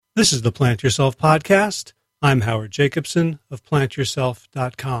This is the Plant Yourself Podcast. I'm Howard Jacobson of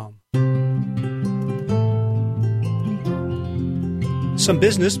PlantYourself.com. Some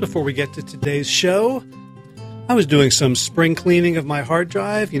business before we get to today's show. I was doing some spring cleaning of my hard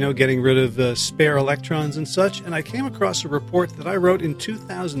drive, getting rid of the spare electrons and such, and I came across a report that I wrote in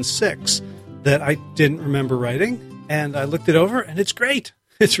 2006 that I didn't remember writing, and I looked it over, and it's great.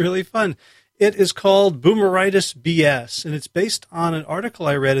 It's really fun. It is called Boomeritis BS, and it's based on an article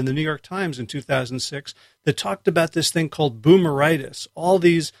I read in the New York Times in 2006 that talked about this thing called boomeritis. All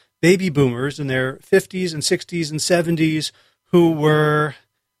these baby boomers in their 50s and 60s and 70s who were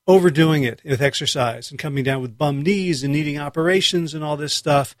overdoing it with exercise and coming down with bum knees and needing operations and all this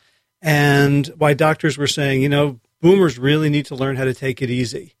stuff, and why doctors were saying, boomers really need to learn how to take it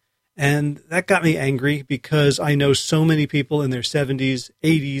easy. And that got me angry because I know so many people in their 70s,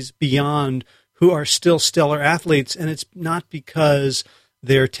 80s, beyond who are still stellar athletes. And it's not because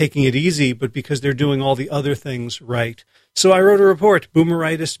they're taking it easy, but because they're doing all the other things right. So I wrote a report,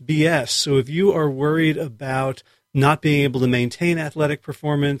 Boomeritis BS. So if you are worried about not being able to maintain athletic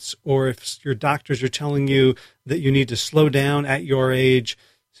performance, or if your doctors are telling you that you need to slow down at your age,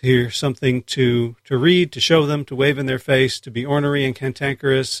 here's something to read, to show them, to wave in their face, to be ornery and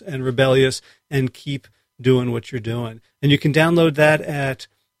cantankerous and rebellious, and keep doing what you're doing. And you can download that at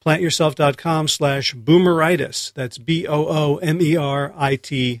plantyourself.com/boomeritis. That's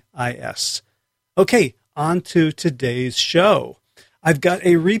BOOMERITIS. Okay, on to today's show. I've got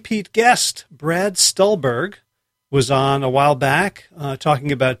a repeat guest. Brad Stulberg was on a while back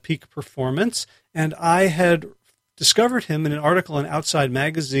talking about peak performance, and I had discovered him in an article in Outside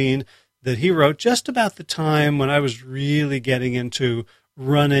Magazine that he wrote just about the time when I was really getting into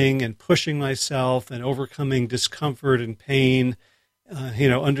running and pushing myself and overcoming discomfort and pain,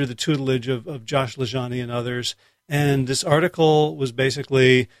 under the tutelage of Josh LaJaunie and others. And this article was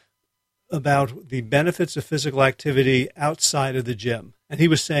basically about the benefits of physical activity outside of the gym. And he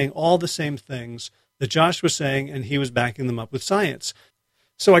was saying all the same things that Josh was saying, and he was backing them up with science.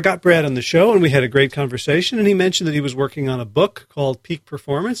 So I got Brad on the show, and we had a great conversation, and he mentioned that he was working on a book called Peak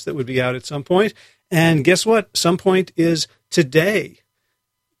Performance that would be out at some point. And guess what? Some point is today.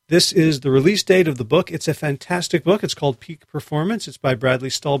 This is the release date of the book. It's a fantastic book. It's called Peak Performance. It's by Bradley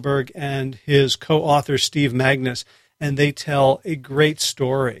Stulberg and his co-author, Steve Magness, and they tell a great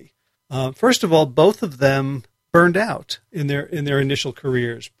story. First of all, both of them burned out in their initial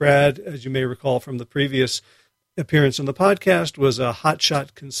careers. Brad, as you may recall from the previous appearance on the podcast, was a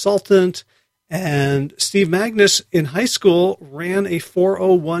hotshot consultant, and Steve Magness in high school ran a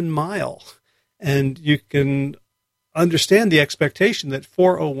 4:01 mile. And you can understand the expectation that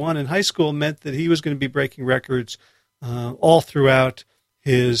 4:01 in high school meant that he was going to be breaking records all throughout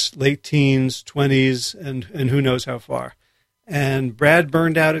his late teens, 20s, and who knows how far. And Brad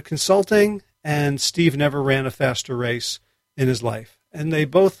burned out at consulting, and Steve never ran a faster race in his life. And they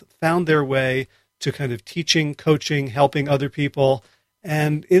both found their way to kind of teaching, coaching, helping other people.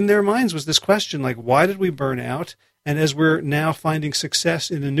 And in their minds was this question, like, why did we burn out? And as we're now finding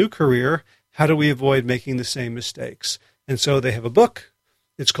success in a new career, how do we avoid making the same mistakes? And so they have a book.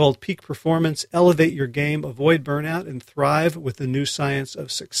 It's called Peak Performance, Elevate Your Game, Avoid Burnout, and Thrive with the New Science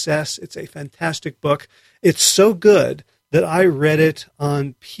of Success. It's a fantastic book. It's so good that I read it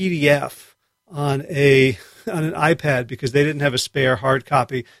on PDF on an iPad because they didn't have a spare hard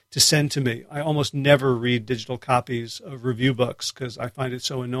copy to send to me. I almost never read digital copies of review books because I find it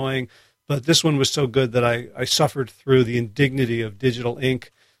so annoying. But this one was so good that I suffered through the indignity of digital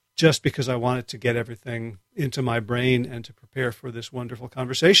ink just because I wanted to get everything into my brain and to prepare for this wonderful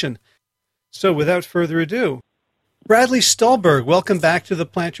conversation. So without further ado, Bradley Stulberg, welcome back to the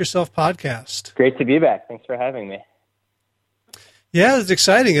Plant Yourself Podcast. Great to be back. Thanks for having me. Yeah, it's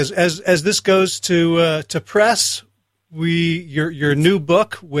exciting. As this goes to press, your new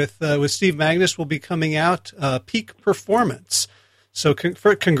book with Steve Magness will be coming out, Peak Performance. So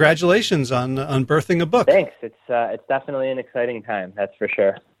congratulations on birthing a book. Thanks. It's definitely an exciting time. That's for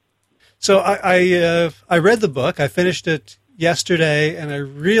sure. So I read the book. I finished it yesterday, and I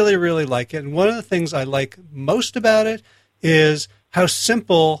really, really like it. And one of the things I like most about it is how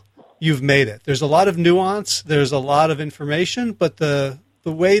simple you've made it. There's a lot of nuance. There's a lot of information, but the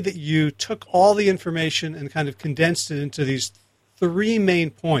way that you took all the information and kind of condensed it into these three main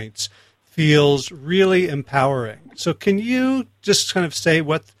points feels really empowering. So can you just kind of say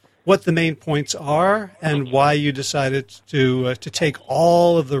what the main points are and why you decided to take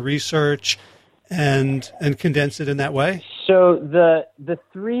all of the research and condense it in that way? So the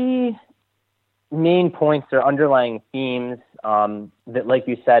three main points or underlying themes that, like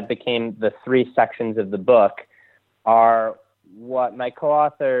you said, became the three sections of the book are what my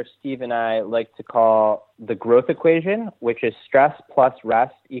co-author Steve and I like to call the growth equation, which is stress plus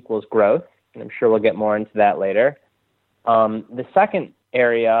rest equals growth. And I'm sure we'll get more into that later. The second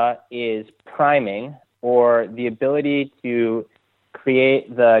area is priming, or the ability to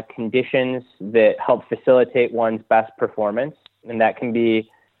create the conditions that help facilitate one's best performance. And that can be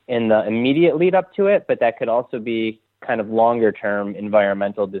in the immediate lead up to it, but that could also be kind of longer term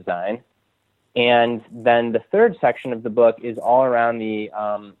environmental design. And then the third section of the book is all around the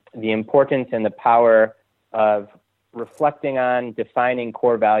importance and the power of reflecting on defining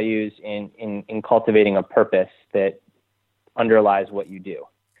core values in cultivating a purpose that underlies what you do.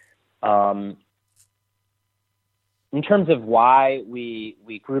 In terms of why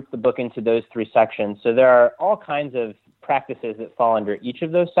we group the book into those three sections, so there are all kinds of practices that fall under each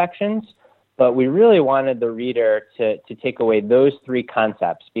of those sections, but we really wanted the reader to take away those three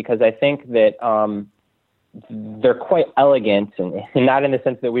concepts, because I think that they're quite elegant, and not in the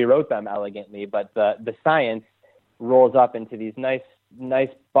sense that we wrote them elegantly, but the science rolls up into these nice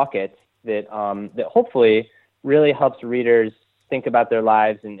buckets that hopefully really helps readers think about their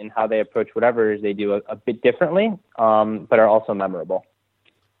lives and how they approach whatever it is they do a bit differently, but are also memorable.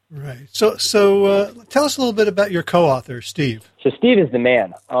 Right. So tell us a little bit about your co-author, Steve. So Steve is the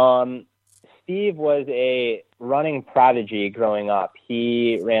man. Steve was a running prodigy growing up.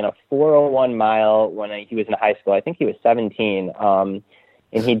 He ran a 4:01 mile when he was in high school. I think he was 17.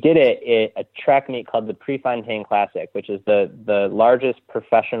 And he did it at a track meet called the Prefontaine Classic, which is the largest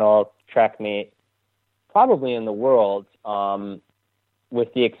professional track meet probably in the world,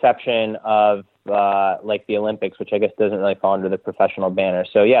 with the exception of like the Olympics, which I guess doesn't really fall under the professional banner.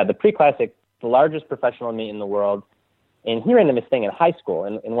 So yeah, the Pre-Classic, the largest professional meet in the world. And he ran in this thing in high school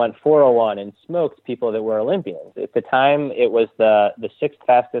and went 4:01 and smoked people that were Olympians. At the time, it was the sixth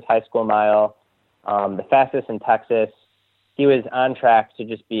fastest high school mile, the fastest in Texas. He was on track to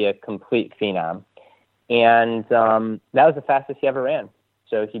just be a complete phenom. And that was the fastest he ever ran.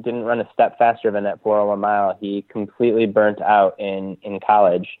 So he didn't run a step faster than that 4:01 mile. He completely burnt out in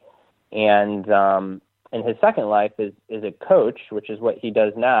college. And in his second life is a coach, which is what he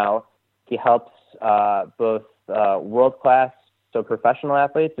does now. He helps both world-class, so professional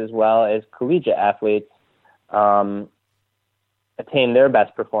athletes, as well as collegiate athletes attain their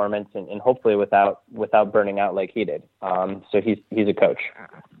best performance and hopefully without burning out like he did. So he's a coach.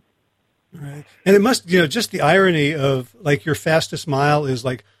 Right. And it must, just the irony of like your fastest mile is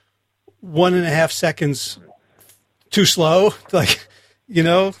like 1.5 seconds too slow. Like,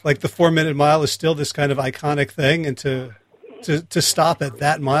 like the 4-minute mile is still this kind of iconic thing. And to stop at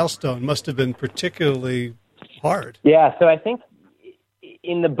that milestone must have been particularly hard. Yeah. So I think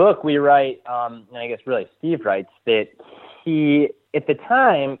in the book we write, and I guess really Steve writes that at the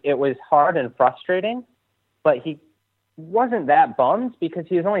time it was hard and frustrating, but he wasn't that bummed because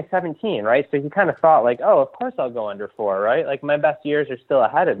he was only 17, right? So he kind of thought like, oh, of course I'll go under 4, right? Like my best years are still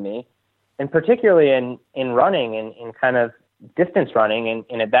ahead of me. And particularly in running and in kind of distance running,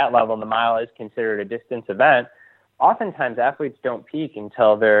 and at that level, the mile is considered a distance event. Oftentimes athletes don't peak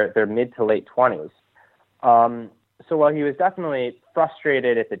until their mid to late 20s. So while he was definitely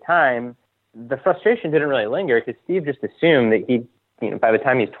frustrated at the time, the frustration didn't really linger because Steve just assumed that by the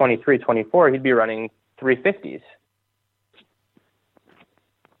time he's 23, 24, he'd be running 350s.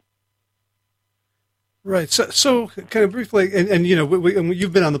 Right. So kind of briefly, and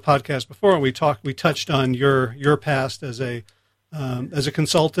you've been on the podcast before, and we touched on your past as a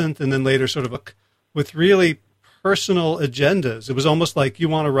consultant, and then later sort of with really personal agendas. It was almost like you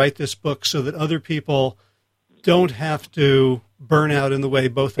want to write this book so that other people don't have to burn out in the way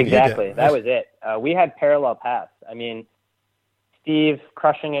both of you did. Exactly. That was it. We had parallel paths. I mean, Steve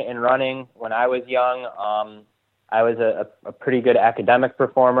crushing it in running when I was young. I was a pretty good academic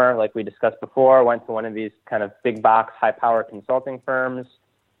performer, like we discussed before. Went to one of these kind of big box, high power consulting firms.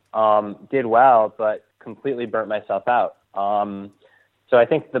 Did well, but completely burnt myself out. So I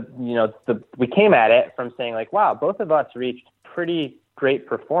think we came at it from saying like, wow, both of us reached pretty great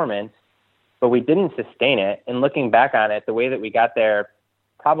performance, but we didn't sustain it. And looking back on it, the way that we got there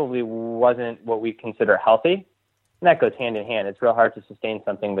probably wasn't what we consider healthy. And that goes hand in hand. It's real hard to sustain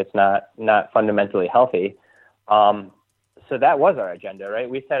something that's not fundamentally healthy. So that was our agenda, right?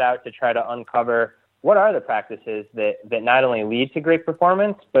 We set out to try to uncover what are the practices that not only lead to great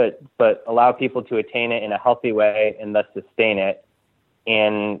performance, but allow people to attain it in a healthy way and thus sustain it.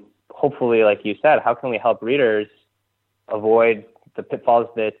 And hopefully, like you said, how can we help readers avoid the pitfalls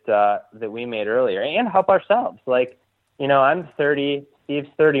that we made earlier and help ourselves? Like, I'm 30, Steve's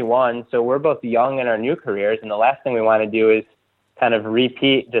 31, so we're both young in our new careers, and the last thing we want to do is kind of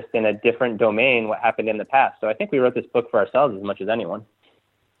repeat just in a different domain what happened in the past. So I think we wrote this book for ourselves as much as anyone.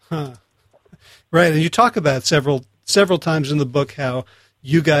 Huh. Right, and you talk about several times in the book how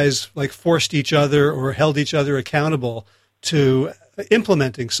you guys like forced each other or held each other accountable to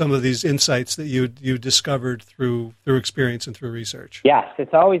implementing some of these insights that you discovered through experience and through research. Yes,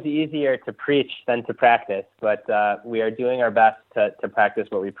 it's always easier to preach than to practice, but we are doing our best to practice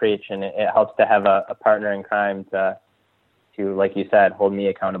what we preach, and it helps to have a partner in crime to, like you said, hold me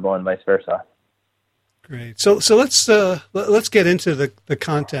accountable and vice versa. Great. So let's get into the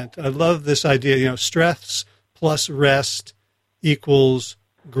content. I love this idea. Stress plus rest equals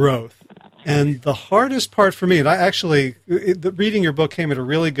growth. And the hardest part for me, and I actually, reading your book came at a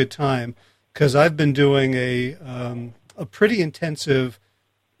really good time because I've been doing a pretty intensive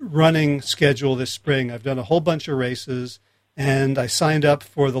running schedule this spring. I've done a whole bunch of races, and I signed up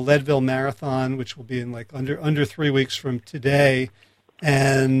for the Leadville Marathon, which will be in like under 3 weeks from today.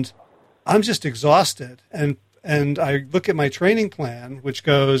 And I'm just exhausted. And I look at my training plan, which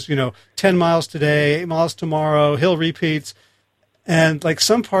goes, 10 miles today, 8 miles tomorrow, hill repeats. And like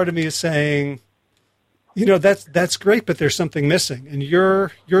some part of me is saying, that's great, but there's something missing. And your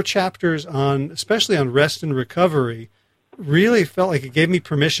chapters especially on rest and recovery, really felt like it gave me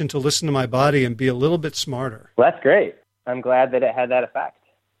permission to listen to my body and be a little bit smarter. Well, that's great. I'm glad that it had that effect.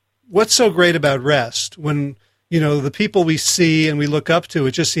 What's so great about rest when, the people we see and we look up to,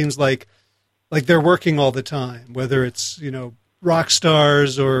 it just seems like they're working all the time, whether it's, rock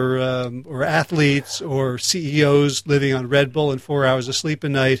stars or athletes or CEOs living on Red Bull and 4 hours of sleep a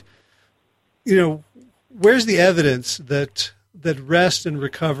night. Where's the evidence that rest and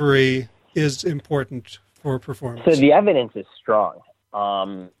recovery is important for performance? So the evidence is strong.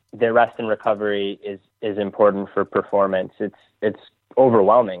 The rest and recovery is important for performance. It's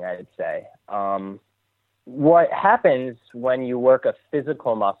overwhelming, I'd say. What happens when you work a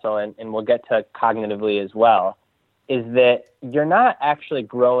physical muscle, and we'll get to cognitively as well, is that you're not actually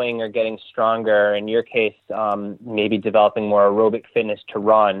growing or getting stronger, in your case, maybe developing more aerobic fitness to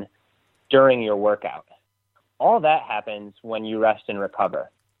run during your workout. All that happens when you rest and recover.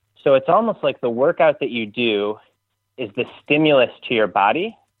 So it's almost like the workout that you do is the stimulus to your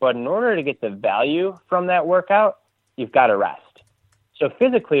body, but in order to get the value from that workout, you've got to rest. So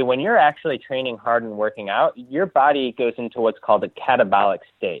physically, when you're actually training hard and working out, your body goes into what's called a catabolic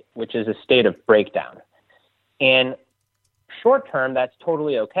state, which is a state of breakdown. And short term, that's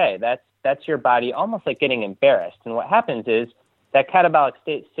totally okay. That's your body almost like getting embarrassed. And what happens is that catabolic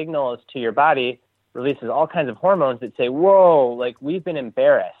state signals to your body, releases all kinds of hormones that say, whoa, like we've been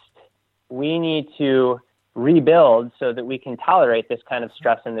embarrassed. We need to rebuild so that we can tolerate this kind of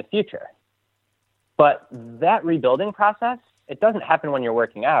stress in the future. But that rebuilding process, it doesn't happen when you're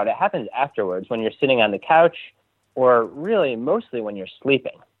working out. It happens afterwards when you're sitting on the couch or really mostly when you're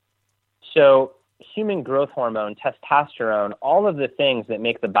sleeping. So human growth hormone, testosterone, all of the things that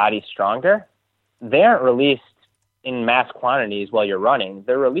make the body stronger, they aren't released in mass quantities while you're running.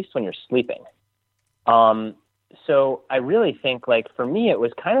 They're released when you're sleeping. So I really think, for me, it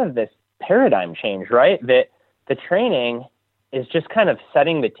was kind of this paradigm change, right? That the training is just kind of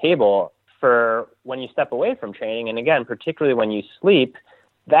setting the table for when you step away from training. And again, particularly when you sleep,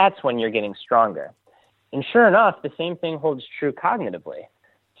 that's when you're getting stronger. And sure enough, the same thing holds true cognitively.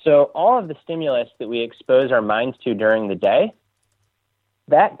 So all of the stimulus that we expose our minds to during the day,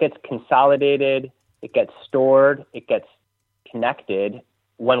 that gets consolidated, it gets stored, it gets connected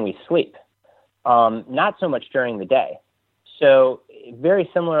when we sleep, not so much during the day. So very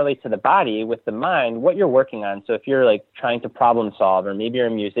similarly to the body, with the mind, what you're working on, so if you're trying to problem solve, or maybe you're a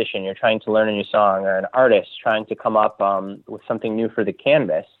musician, you're trying to learn a new song, or an artist trying to come up with something new for the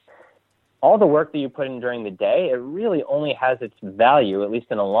canvas, all the work that you put in during the day, it really only has its value, at least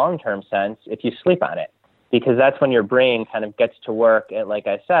in a long-term sense, if you sleep on it. Because that's when your brain kind of gets to work at, like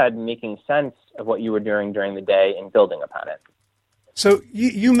I said, making sense of what you were doing during the day and building upon it. So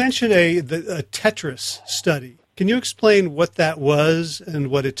you mentioned a Tetris study. Can you explain what that was and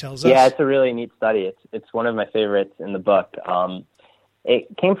what it tells us? Yeah, it's a really neat study. It's one of my favorites in the book. It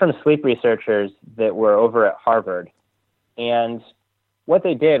came from sleep researchers that were over at Harvard. And what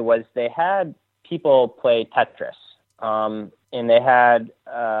they did was they had people play Tetris. And they had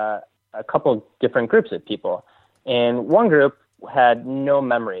a couple different groups of people. And one group had no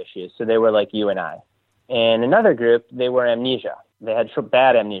memory issues, so they were like you and I. And another group, they were amnesia. They had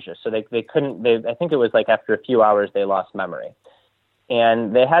bad amnesia, so they couldn't, I think it was after a few hours they lost memory.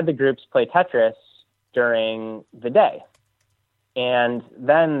 And they had the groups play Tetris during the day. And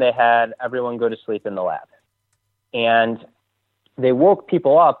then they had everyone go to sleep in the lab. And they woke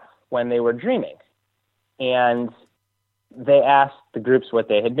people up when they were dreaming. And they asked the groups what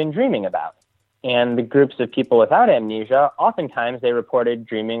they had been dreaming about. And the groups of people without amnesia, oftentimes they reported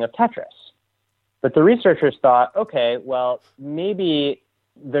dreaming of Tetris. But the researchers thought, okay, well, maybe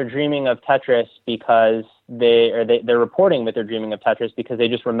they're dreaming of Tetris because they're reporting that they're dreaming of Tetris because they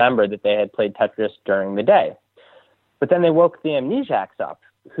just remembered that they had played Tetris during the day. But then they woke the amnesiacs up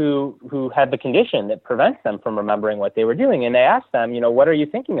who had the condition that prevents them from remembering what they were doing. And they asked them, what are you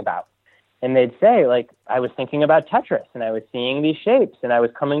thinking about? And they'd say, I was thinking about Tetris, and I was seeing these shapes, and I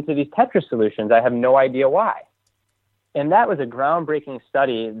was coming to these Tetris solutions. I have no idea why. And that was a groundbreaking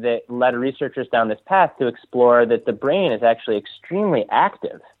study that led researchers down this path to explore that the brain is actually extremely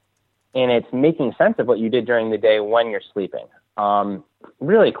active, and it's making sense of what you did during the day when you're sleeping.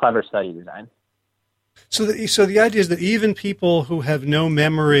 Really clever study design. So the idea is that even people who have no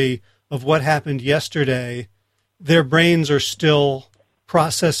memory of what happened yesterday, their brains are still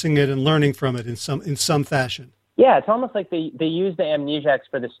processing it and learning from it in some fashion. Yeah, it's almost like they use the amnesiacs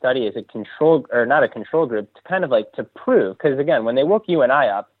for the study as a control, or not a control group, to kind of to prove, because again, when they woke you and I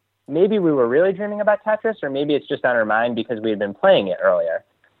up, maybe we were really dreaming about Tetris, or maybe it's just on our mind because we had been playing it earlier.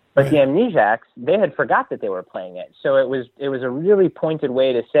 But right. The amnesiacs, they had forgot that they were playing it. So it was a really pointed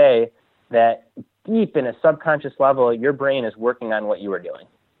way to say that deep in a subconscious level, your brain is working on what you were doing.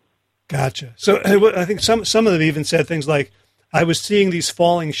 Gotcha. So I think some of them even said things like, I was seeing these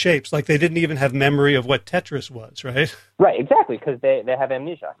falling shapes, like they didn't even have memory of what Tetris was, right? Right, exactly, because they have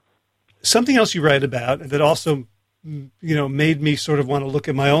amnesia. Something else you write about that also, made me sort of want to look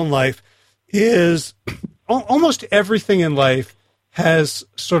at my own life is almost everything in life has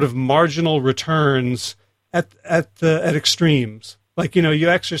sort of marginal returns at extremes. Like, you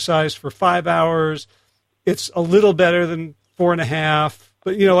exercise for 5 hours, it's a little better than 4.5.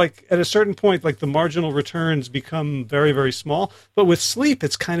 But, at a certain point, the marginal returns become very, very small. But with sleep,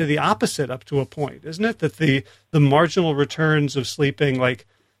 it's kind of the opposite up to a point, isn't it? That the marginal returns of sleeping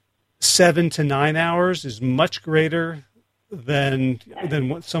 7 to 9 hours is much greater than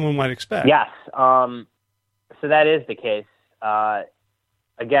what someone might expect. Yes. So that is the case.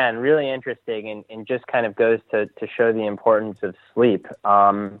 Again, really interesting and just kind of goes to show the importance of sleep.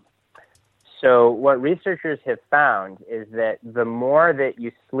 So what researchers have found is that the more that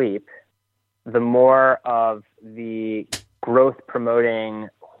you sleep, the more of the growth-promoting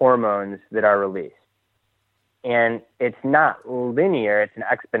hormones that are released. And it's not linear, it's an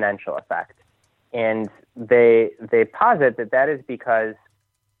exponential effect. And they posit that is because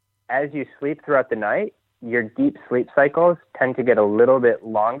as you sleep throughout the night, your deep sleep cycles tend to get a little bit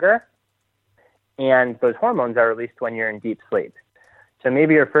longer, and those hormones are released when you're in deep sleep. So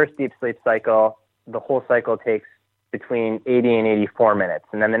maybe your first deep sleep cycle, the whole cycle takes between 80 and 84 minutes.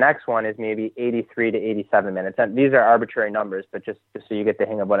 And then the next one is maybe 83 to 87 minutes. And these are arbitrary numbers, but just so you get the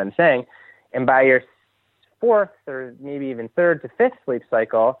hang of what I'm saying. And by your fourth or maybe even third to fifth sleep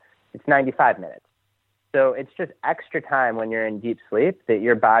cycle, it's 95 minutes. So it's just extra time when you're in deep sleep that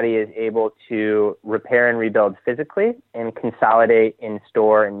your body is able to repair and rebuild physically and consolidate and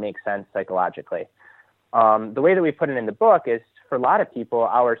store and make sense psychologically. The way that we put it in the book is, for a lot of people,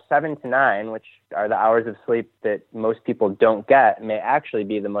 hours 7 to 9, which are the hours of sleep that most people don't get, may actually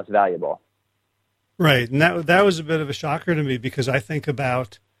be the most valuable. Right, and that was a bit of a shocker to me because I think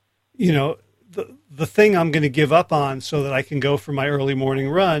about, the thing I'm going to give up on so that I can go for my early morning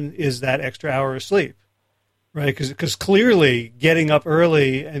run is that extra hour of sleep, right? Because clearly getting up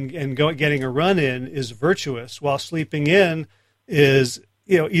early and getting a run in is virtuous, while sleeping in is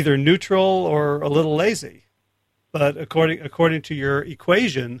either neutral or a little lazy. But according to your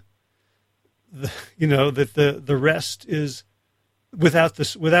equation, that the rest is without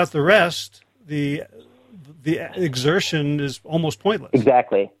the rest, the exertion is almost pointless.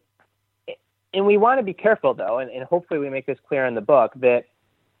 Exactly. And we want to be careful, though, and hopefully we make this clear in the book, that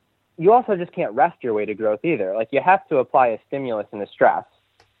you also just can't rest your way to growth either. You have to apply a stimulus and a stress.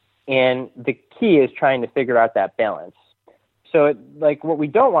 And the key is trying to figure out that balance. So, what we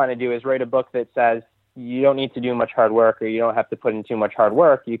don't want to do is write a book that says, you don't need to do much hard work or you don't have to put in too much hard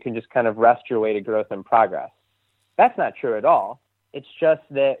work. You can just kind of rest your way to growth and progress. That's not true at all. It's just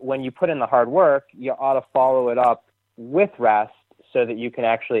that when you put in the hard work, you ought to follow it up with rest so that you can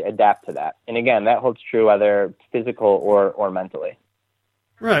actually adapt to that. And again, that holds true whether physical or mentally.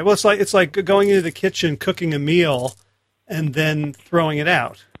 Right. Well, it's like going into the kitchen, cooking a meal, and then throwing it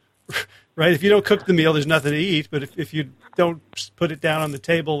out. Right? If you don't cook the meal, there's nothing to eat. But if you don't put it down on the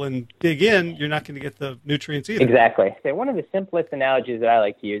table and dig in, you're not going to get the nutrients either. Exactly. Okay, one of the simplest analogies that I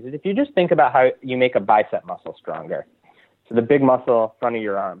like to use is if you just think about how you make a bicep muscle stronger, so the big muscle in front of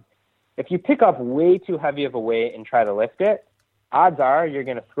your arm. If you pick up way too heavy of a weight and try to lift it, odds are you're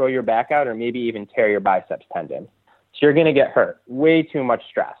going to throw your back out or maybe even tear your biceps tendon. you're going to get hurt. Way too much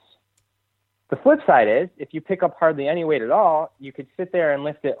stress. The flip side is, if you pick up hardly any weight at all, you could sit there and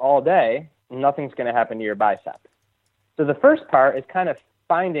lift it all day, and nothing's going to happen to your bicep. So the first part is kind of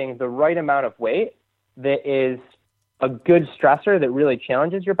finding the right amount of weight that is a good stressor that really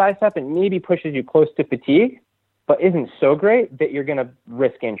challenges your bicep and maybe pushes you close to fatigue, but isn't so great that you're going to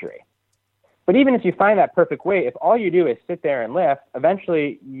risk injury. But even if you find that perfect weight, if all you do is sit there and lift,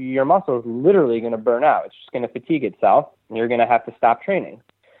 eventually your muscle is literally going to burn out. It's just going to fatigue itself, and you're going to have to stop training.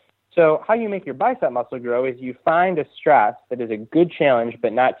 So how you make your bicep muscle grow is you find a stress that is a good challenge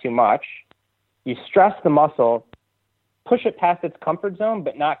but not too much. You stress the muscle, push it past its comfort zone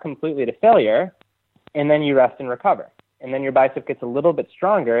but not completely to failure, and then you rest and recover. And then your bicep gets a little bit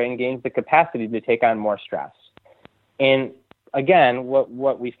stronger and gains the capacity to take on more stress. And again,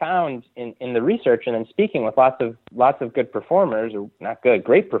 what we found in the research and in speaking with lots of good performers, or not good,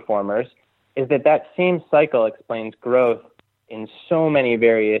 great performers, is that same cycle explains growth in so many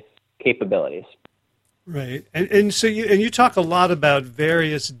various capabilities. Right. And so you talk a lot about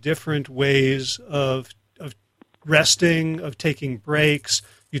various different ways of resting, of taking breaks.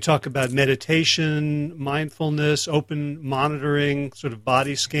 You talk about meditation, mindfulness, open monitoring, sort of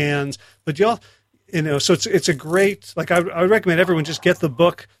body scans. But so it's a great, like I would recommend everyone just get the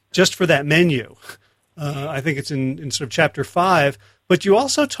book just for that menu. I think it's in sort of chapter 5. But you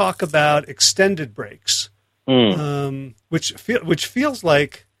also talk about extended breaks, which feels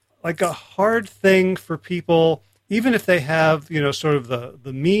like a hard thing for people, even if they have, sort of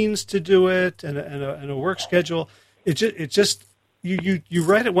the means to do it and a work schedule. It just you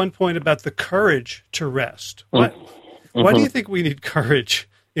write at one point about the courage to rest. Why do you think we need courage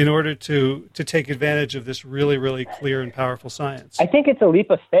in order to take advantage of this really, really clear and powerful science? I think it's a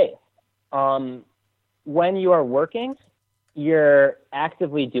leap of faith. When you are working, you're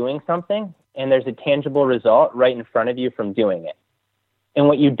actively doing something, and there's a tangible result right in front of you from doing it. And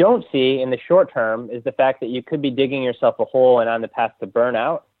what you don't see in the short term is the fact that you could be digging yourself a hole and on the path to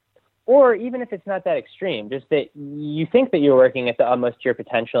burnout, or even if it's not that extreme, just that you think that you're working at the utmost to your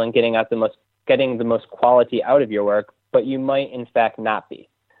potential and getting the most quality out of your work, but you might in fact not be.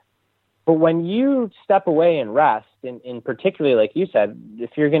 But when you step away and rest, and particularly like you said,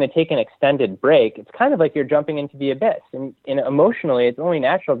 if you're going to take an extended break, it's kind of like you're jumping into the abyss. And emotionally, it's only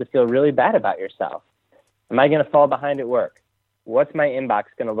natural to feel really bad about yourself. Am I going to fall behind at work? What's my inbox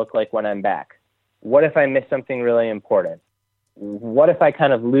going to look like when I'm back? What if I miss something really important? What if I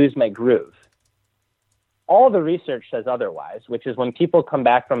kind of lose my groove? All the research says otherwise, which is when people come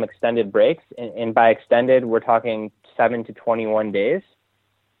back from extended breaks, and by extended, we're talking 7 to 21 days,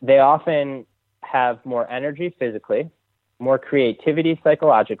 they often have more energy physically, more creativity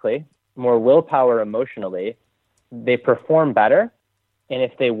psychologically, more willpower emotionally. They perform better. And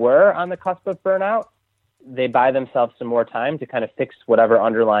if they were on the cusp of burnout, they buy themselves some more time to kind of fix whatever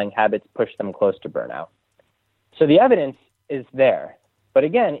underlying habits push them close to burnout. So the evidence is there. But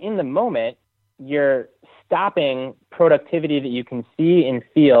again, in the moment, you're stopping productivity that you can see and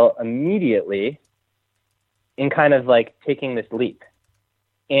feel immediately in kind of like taking this leap.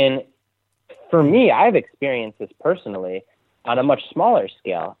 And for me, I've experienced this personally on a much smaller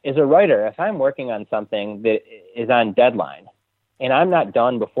scale. As a writer, if I'm working on something that is on deadline and I'm not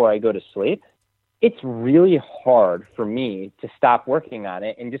done before I go to sleep, it's really hard for me to stop working on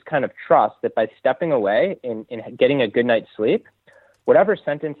it and just kind of trust that by stepping away and getting a good night's sleep, whatever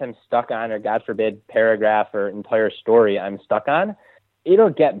sentence I'm stuck on, or God forbid, paragraph or entire story I'm stuck on, it'll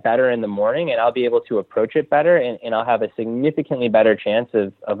get better in the morning and I'll be able to approach it better, and I'll have a significantly better chance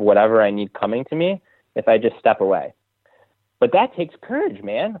of whatever I need coming to me if I just step away. But that takes courage,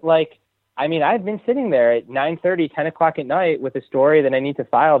 man. I've been sitting there at 9:30, 10 o'clock at night with a story that I need to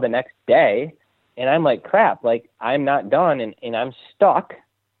file the next day. And I'm like, crap, I'm not done and I'm stuck.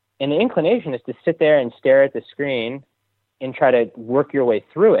 And the inclination is to sit there and stare at the screen and try to work your way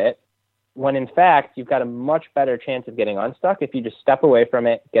through it, when in fact, you've got a much better chance of getting unstuck if you just step away from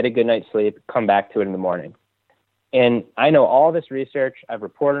it, get a good night's sleep, come back to it in the morning. And I know all this research, I've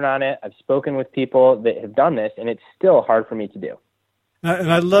reported on it, I've spoken with people that have done this, and it's still hard for me to do.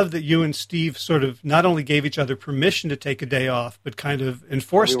 And I love that you and Steve sort of not only gave each other permission to take a day off, but kind of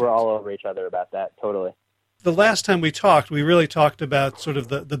enforced it. We were all over each other about that, totally. The last time we talked, we really talked about sort of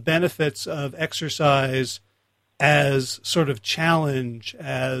the benefits of exercise as sort of challenge,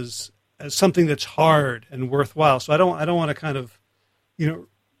 as something that's hard and worthwhile. So I don't want to kind of,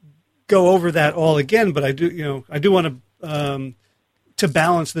 go over that all again, but I do want to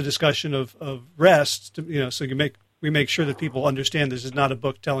balance the discussion of rest, so we make sure that people understand this is not a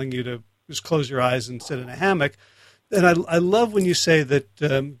book telling you to just close your eyes and sit in a hammock. And I love when you say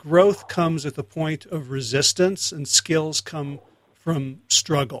that growth comes at the point of resistance and skills come from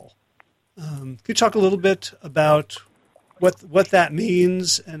struggle. Can you talk a little bit about what that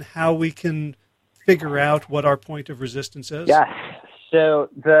means and how we can figure out what our point of resistance is? Yeah. So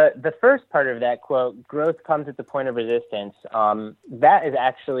the first part of that quote, growth comes at the point of resistance, that is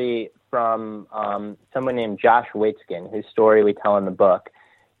actually from someone named Josh Waitzkin, whose story we tell in the book.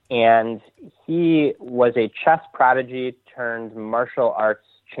 And he was a chess prodigy turned martial arts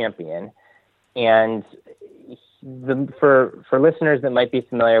champion. And for listeners that might be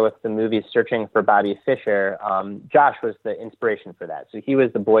familiar with the movie Searching for Bobby Fischer, Josh was the inspiration for that. So he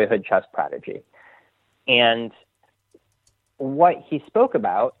was the boyhood chess prodigy. And what he spoke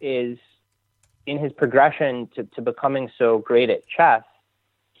about is in his progression to becoming so great at chess,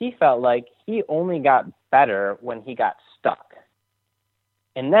 he felt like he only got better when he got stuck.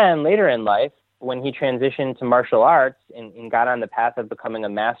 And then later in life, when he transitioned to martial arts and got on the path of becoming a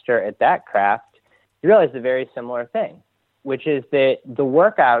master at that craft, he realized a very similar thing, which is that the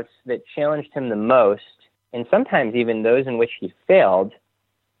workouts that challenged him the most, and sometimes even those in which he failed,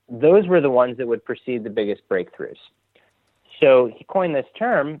 those were the ones that would precede the biggest breakthroughs. So he coined this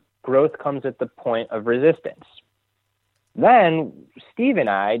term, growth comes at the point of resistance. Then Steve and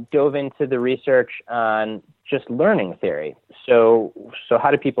I dove into the research on just learning theory. So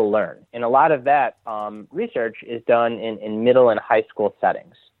how do people learn? And a lot of that research is done in middle and high school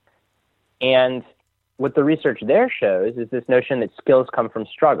settings. And what the research there shows is this notion that skills come from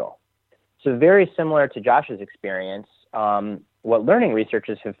struggle. So very similar to Josh's experience, what learning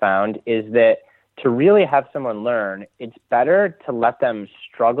researchers have found is that to really have someone learn, it's better to let them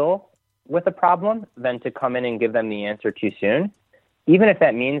struggle with a problem than to come in and give them the answer too soon, even if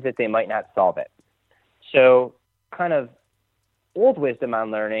that means that they might not solve it. So kind of old wisdom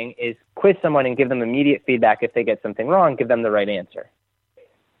on learning is quiz someone and give them immediate feedback if they get something wrong, give them the right answer.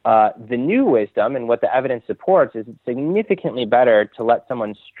 The new wisdom and what the evidence supports is it's significantly better to let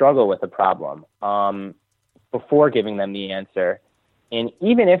someone struggle with a problem before giving them the answer. And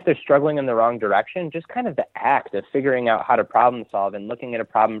even if they're struggling in the wrong direction, just kind of the act of figuring out how to problem solve and looking at a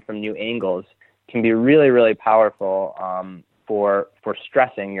problem from new angles can be really, really powerful for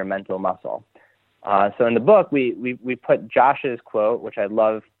stressing your mental muscle. So in the book, we put Josh's quote, which I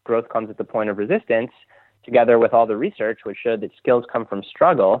love, growth comes at the point of resistance, together with all the research, which showed that skills come from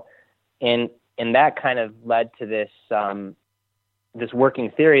struggle. And that kind of led to this this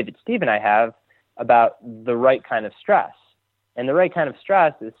working theory that Steve and I have about the right kind of stress. And the right kind of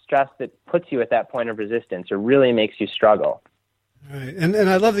stress is stress that puts you at that point of resistance or really makes you struggle. Right. And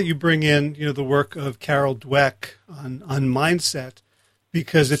I love that you bring in, the work of Carol Dweck on mindset,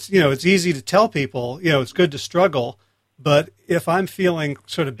 because it's easy to tell people, it's good to struggle, but if I'm feeling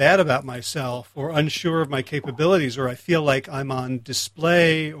sort of bad about myself or unsure of my capabilities, or I feel like I'm on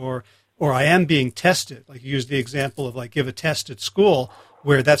display or I am being tested, like you used the example of like give a test at school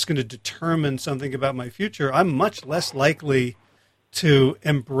where that's going to determine something about my future, I'm much less likely to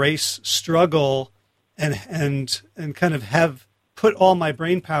embrace struggle and kind of have put all my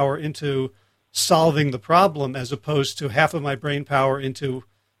brain power into solving the problem as opposed to half of my brain power into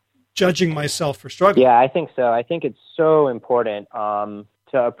judging myself for struggling. Yeah, I think so. I think it's so important to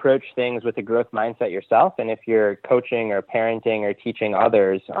approach things with a growth mindset yourself. And if you're coaching or parenting or teaching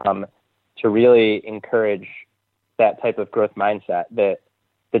others, to really encourage that type of growth mindset that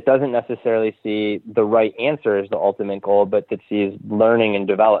doesn't necessarily see the right answer as the ultimate goal, but that sees learning and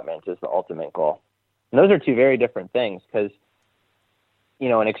development as the ultimate goal. And those are two very different things because,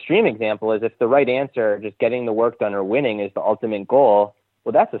 an extreme example is if the right answer, just getting the work done or winning is the ultimate goal,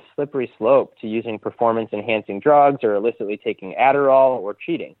 well, that's a slippery slope to using performance-enhancing drugs or illicitly taking Adderall or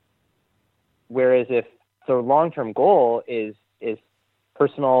cheating. Whereas if the long-term goal is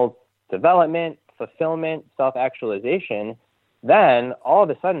personal development, fulfillment, self-actualization, then all of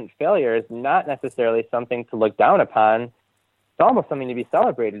a sudden failure is not necessarily something to look down upon. It's almost something to be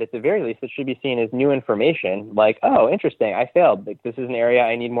celebrated. At the very least, it should be seen as new information, like, oh, interesting, I failed. Like, this is an area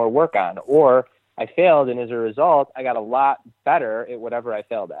I need more work on. Or I failed, and as a result, I got a lot better at whatever I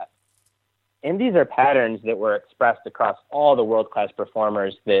failed at. And these are patterns that were expressed across all the world-class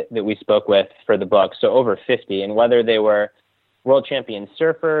performers that we spoke with for the book, so over 50. And whether they were world champion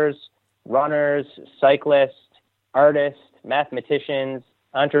surfers, runners, cyclists, artists, mathematicians,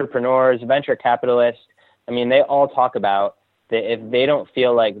 entrepreneurs, venture capitalists, they all talk about that if they don't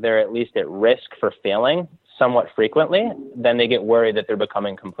feel like they're at least at risk for failing somewhat frequently, then they get worried that they're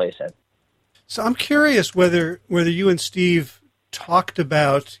becoming complacent. So I'm curious whether you and Steve talked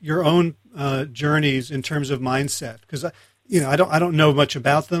about your own journeys in terms of mindset, because I don't know much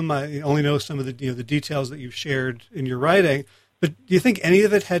about them. I only know some of the the details that you've shared in your writing. But do you think any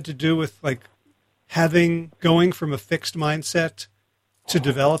of it had to do with like going from a fixed mindset to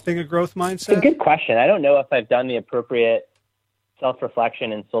developing a growth mindset? It's a good question. I don't know if I've done the appropriate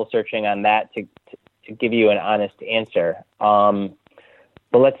self-reflection and soul searching on that to give you an honest answer. But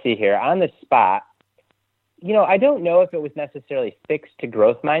let's see here. On the spot, I don't know if it was necessarily fixed to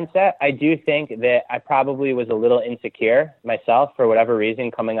growth mindset. I do think that I probably was a little insecure myself for whatever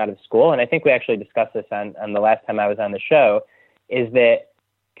reason coming out of school. And I think we actually discussed this on the last time I was on the show, is that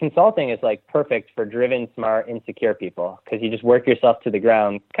consulting is like perfect for driven, smart, insecure people, because you just work yourself to the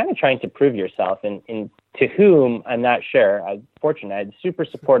ground, kind of trying to prove yourself, and to whom I'm not sure. I'm fortunate. I had super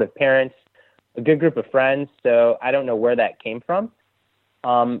supportive parents, a good group of friends, so I don't know where that came from.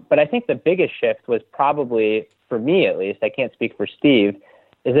 But I think the biggest shift was probably, for me at least, I can't speak for Steve,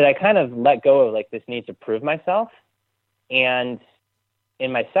 is that I kind of let go of like this need to prove myself. And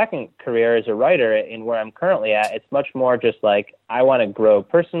in my second career as a writer, in where I'm currently at, it's much more just like, I want to grow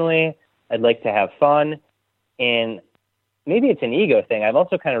personally. I'd like to have fun. And maybe it's an ego thing. I've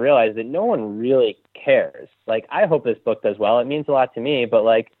also kind of realized that no one really cares. Like, I hope this book does well. It means a lot to me, but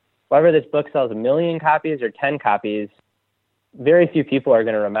like, whether this book sells 1 million copies or 10 copies, very few people are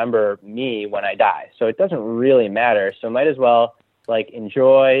going to remember me when I die. So it doesn't really matter. So might as well like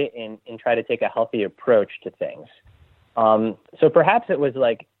enjoy and try to take a healthy approach to things. So perhaps it was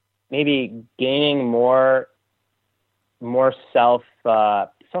like maybe gaining more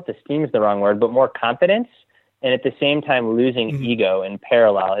self-esteem is the wrong word, but more confidence. And at the same time, losing ego in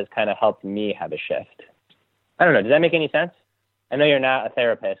parallel has kind of helped me have a shift. I don't know. Does that make any sense? I know you're not a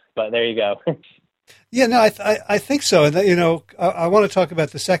therapist, but there you go. Yeah, no, I think so. And, I want to talk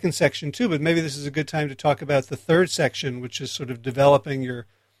about the second section too, but maybe this is a good time to talk about the third section, which is sort of developing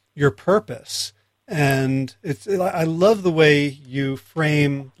your purpose. And I love the way you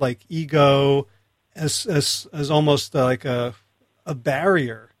frame like ego as almost like a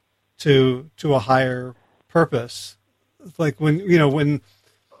barrier to a higher purpose. Like when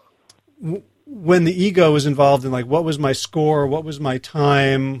the ego is involved in like, what was my score? What was my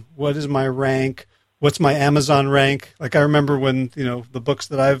time? What is my rank? What's my Amazon rank? Like I remember when, the books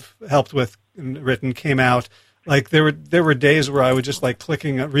that I've helped with and written came out, like there were days where I would just like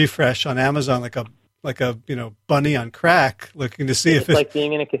clicking a refresh on Amazon like a bunny on crack looking to see if it's like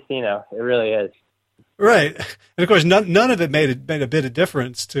being in a casino. It really is. Right. And of course none of it made a bit of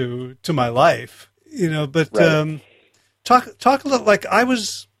difference to my life, but right. Talk a little, like I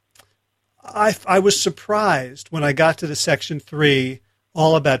was surprised when I got to the section 3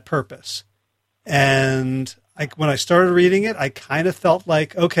 all about purpose. And when I started reading it, I kind of felt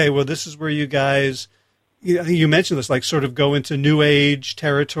like, okay, well, this is where you guys, you mentioned this, like sort of go into new age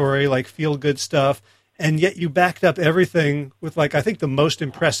territory, like feel good stuff. And yet you backed up everything with like, I think the most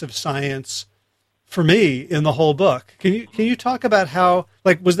impressive science for me in the whole book. Can you talk about how,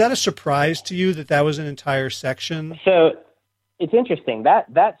 like, was that a surprise to you that was an entire section? So it's interesting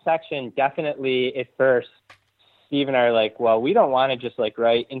that section definitely at first, Steve and I are like, well, we don't want to just like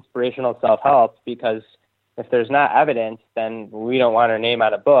write inspirational self-help, because if there's not evidence, then we don't want our name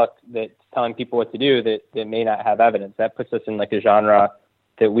on a book that's telling people what to do that may not have evidence. That puts us in like a genre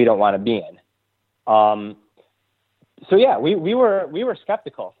that we don't want to be in. So yeah, we were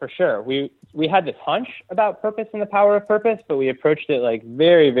skeptical for sure. We had this hunch about purpose and the power of purpose, but we approached it like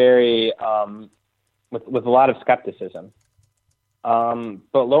very, very with a lot of skepticism.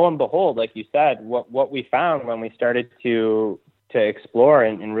 But lo and behold, like you said, what we found when we started to explore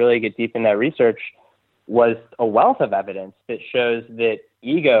and really get deep in that research was a wealth of evidence that shows that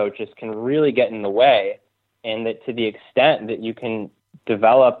ego just can really get in the way, and that to the extent that you can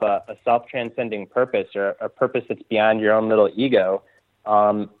develop a self-transcending purpose, or a purpose that's beyond your own little ego,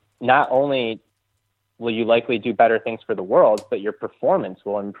 not only will you likely do better things for the world, but your performance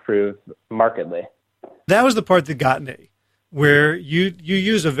will improve markedly. That was the part that got me, where you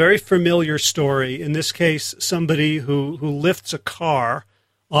use a very familiar story, in this case, somebody who lifts a car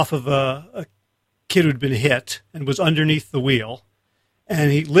off of a kid who'd been hit and was underneath the wheel,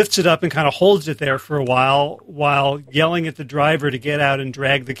 and he lifts it up and kind of holds it there for a while yelling at the driver to get out and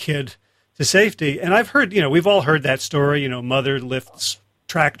drag the kid to safety. And I've heard, we've all heard that story, mother lifts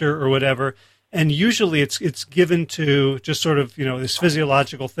tractor or whatever, and usually it's given to just sort of, this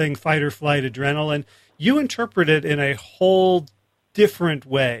physiological thing, fight or flight, adrenaline. You interpret it in a whole different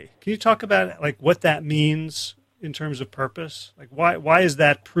way. Can you talk about like what that means in terms of purpose? Like why is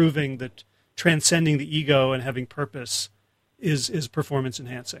that proving that transcending the ego and having purpose is performance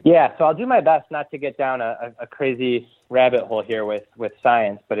enhancing? Yeah, so I'll do my best not to get down a crazy rabbit hole here with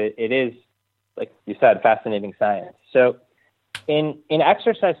science, but it is, like you said, fascinating science. So In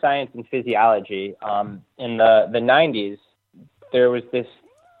exercise science and physiology, in the 90s, there was this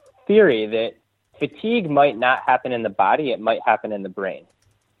theory that fatigue might not happen in the body, it might happen in the brain.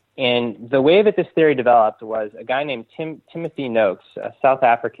 And the way that this theory developed was a guy named Timothy Noakes, a South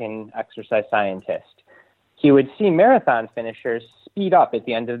African exercise scientist. He would see marathon finishers speed up at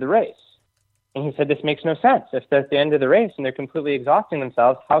the end of the race. And he said, this makes no sense. If they're at the end of the race and they're completely exhausting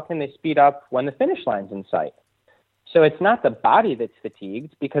themselves, how can they speed up when the finish line's in sight? So it's not the body that's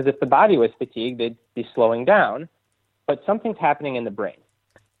fatigued, because if the body was fatigued, they'd be slowing down, but something's happening in the brain.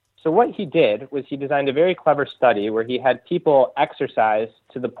 So what he did was he designed a very clever study where he had people exercise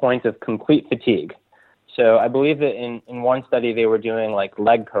to the point of complete fatigue. So I believe that in one study they were doing like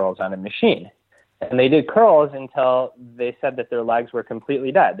leg curls on a machine. And they did curls until they said that their legs were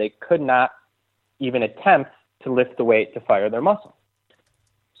completely dead. They could not even attempt to lift the weight to fire their muscle.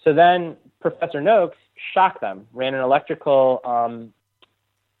 So then Professor Noakes shocked them, ran an electrical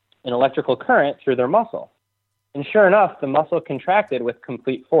current through their muscle. And sure enough, the muscle contracted with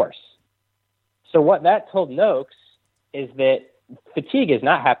complete force. So what that told Noakes is that fatigue is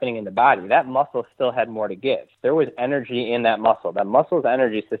not happening in the body. That muscle still had more to give. There was energy in that muscle. That muscle's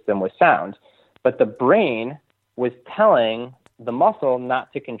energy system was sound, but the brain was telling the muscle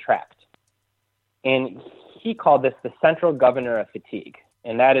not to contract. And he called this the central governor of fatigue.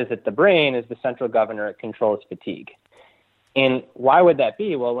 And that is that the brain is the central governor. It controls fatigue. And why would that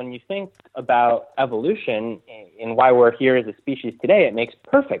be? Well, when you think about evolution and why we're here as a species today, it makes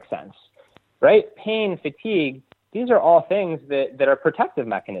perfect sense, right? Pain, fatigue, these are all things that are protective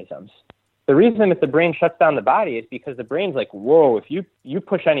mechanisms. The reason that the brain shuts down the body is because the brain's like, whoa, if you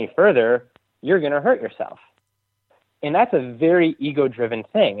push any further, you're going to hurt yourself. And that's a very ego-driven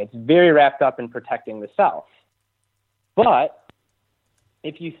thing. It's very wrapped up in protecting the self. But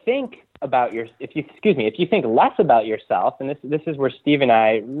if you think less about yourself, and this is where Steve and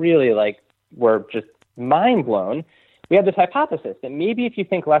I really were just mind blown. We had this hypothesis that maybe if you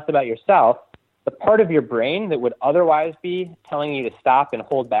think less about yourself, the part of your brain that would otherwise be telling you to stop and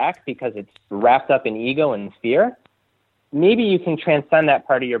hold back because it's wrapped up in ego and fear, maybe you can transcend that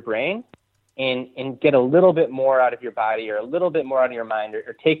part of your brain and get a little bit more out of your body or a little bit more out of your mind,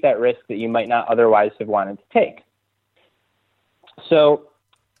 or take that risk that you might not otherwise have wanted to take. So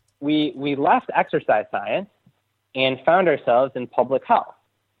we left exercise science and found ourselves in public health.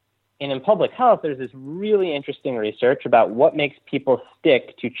 And in public health, there's this really interesting research about what makes people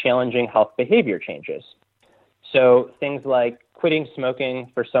stick to challenging health behavior changes. So things like quitting smoking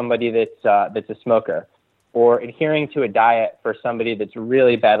for somebody that's a smoker, or adhering to a diet for somebody that's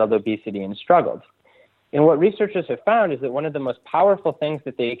really battled obesity and struggled. And what researchers have found is that one of the most powerful things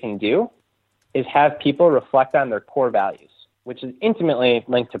that they can do is have people reflect on their core values, which is intimately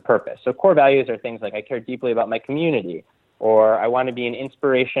linked to purpose. So core values are things like I care deeply about my community, or I want to be an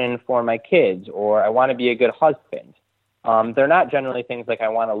inspiration for my kids, or I want to be a good husband. They're not generally things like I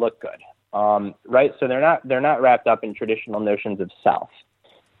want to look good, right? So they're not wrapped up in traditional notions of self.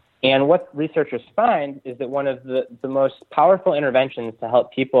 And what researchers find is that one of the most powerful interventions to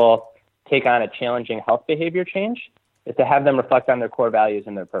help people take on a challenging health behavior change is to have them reflect on their core values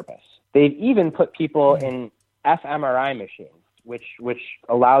and their purpose. They've even put people in fMRI machines, which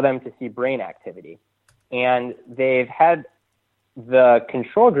allow them to see brain activity. And they've had the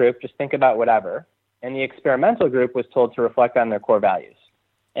control group just think about whatever, and the experimental group was told to reflect on their core values.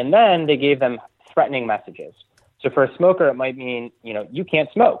 And then they gave them threatening messages. So for a smoker, it might mean, you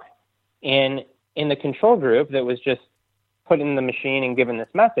can't smoke. In the control group that was just put in the machine and given this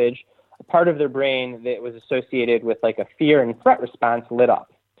message, a part of their brain that was associated with like a fear and threat response lit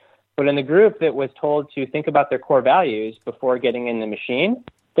up. But in the group that was told to think about their core values before getting in the machine,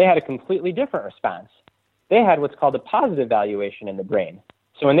 they had a completely different response. They had what's called a positive valuation in the brain.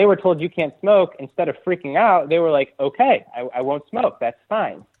 So when they were told you can't smoke, instead of freaking out, they were like, okay, I won't smoke, that's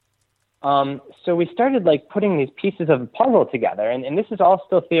fine. So we started putting these pieces of a puzzle together, and this is all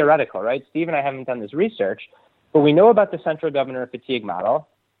still theoretical, right? Steve and I haven't done this research, but we know about the central governor of fatigue model.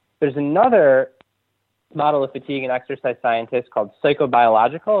 There's another model of fatigue in exercise scientists called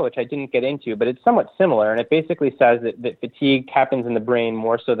psychobiological, which I didn't get into, but it's somewhat similar, and it basically says that fatigue happens in the brain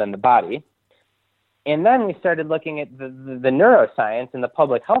more so than the body. And then we started looking at the neuroscience and the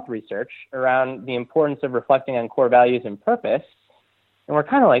public health research around the importance of reflecting on core values and purpose. And we're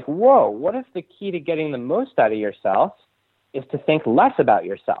kind of like, whoa, what if the key to getting the most out of yourself is to think less about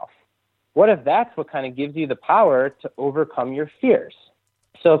yourself? What if that's what kind of gives you the power to overcome your fears?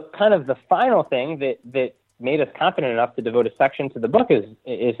 So kind of the final thing that made us confident enough to devote a section to the book is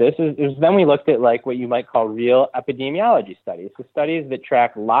then we looked at what you might call real epidemiology studies, so studies that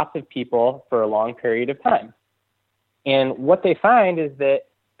track lots of people for a long period of time. And what they find is that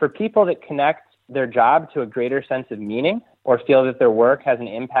for people that connect their job to a greater sense of meaning or feel that their work has an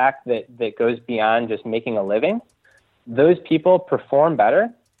impact that goes beyond just making a living, those people perform better,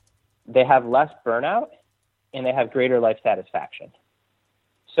 they have less burnout, and they have greater life satisfaction.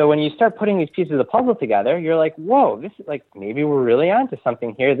 So when you start putting these pieces of the puzzle together, you're like, whoa, this is like, maybe we're really onto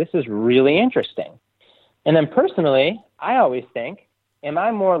something here. This is really interesting. And then personally, I always think, am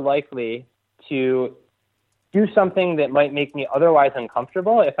I more likely to do something that might make me otherwise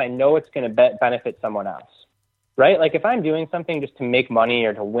uncomfortable if I know it's going to benefit someone else, right? Like if I'm doing something just to make money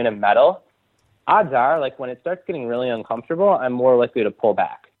or to win a medal, odds are, like when it starts getting really uncomfortable, I'm more likely to pull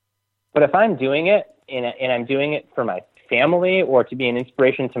back. But if I'm doing it and I'm doing it for my family or to be an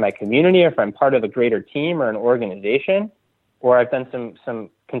inspiration to my community, or if I'm part of a greater team or an organization, or I've done some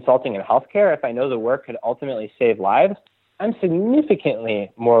consulting in healthcare, if I know the work could ultimately save lives, I'm significantly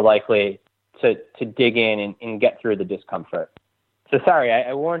more likely to dig in and get through the discomfort. So sorry,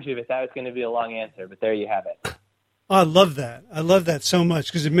 I warned you that was going to be a long answer, but there you have it. Oh, I love that. I love that so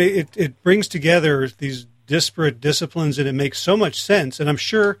much because it brings together these disparate disciplines and it makes so much sense. And I'm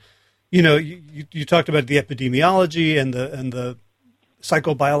sure, you know, you talked about the epidemiology and the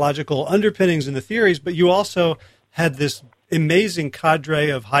psychobiological underpinnings and the theories, but you also had this amazing cadre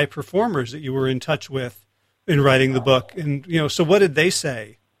of high performers that you were in touch with in writing the book. And, you know, so what did they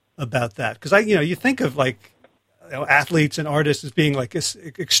say about that? Because you think of like athletes and artists as being like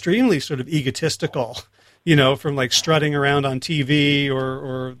extremely sort of egotistical, you know, from like strutting around on TV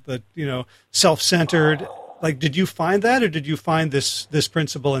or the, you know, self-centered. Like, did you find that, or did you find this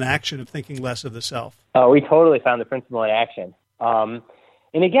principle in action of thinking less of the self? Oh, we totally found the principle in action. And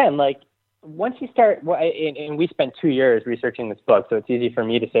again, like once you start, and we spent 2 years researching this book, so it's easy for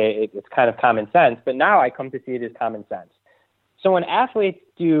me to say it's kind of common sense, but now I come to see it as common sense. So when athletes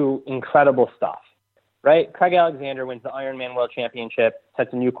do incredible stuff, right? Craig Alexander wins the Ironman World Championship,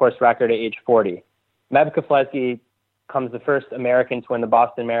 sets a new course record at age 40. Meb Keflezighi becomes the first American to win the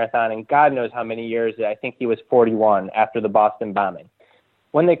Boston Marathon, and God knows how many years, I think he was 41 after the Boston bombing.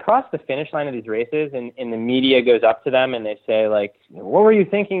 When they cross the finish line of these races and the media goes up to them and they say, like, what were you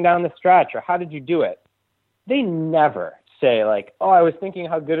thinking down the stretch, or how did you do it? They never say, like, oh, I was thinking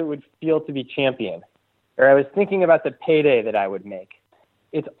how good it would feel to be champion, or I was thinking about the payday that I would make.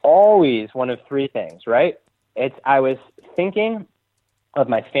 It's always one of three things, right? It's I was thinking of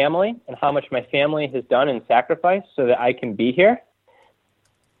my family and how much my family has done and sacrificed so that I can be here.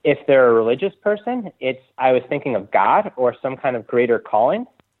 If they're a religious person, it's I was thinking of God or some kind of greater calling.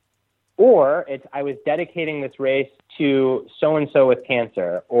 Or it's I was dedicating this race to so-and-so with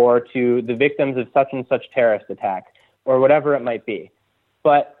cancer, or to the victims of such and such terrorist attack, or whatever it might be.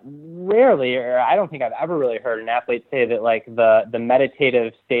 But rarely, or I don't think I've ever really heard an athlete say that like the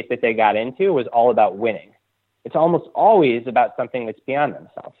meditative state that they got into was all about winning. It's almost always about something that's beyond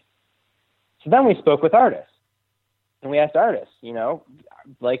themselves. So then we spoke with artists. And we asked artists, you know,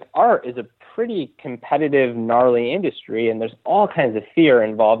 like art is a pretty competitive, gnarly industry, and there's all kinds of fear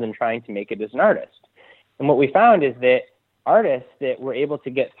involved in trying to make it as an artist. And what we found is that artists that were able to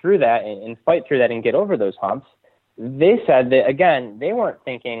get through that and fight through that and get over those humps, they said that, again, they weren't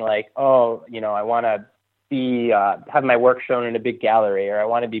thinking like, oh, you know, I want to be have my work shown in a big gallery, or I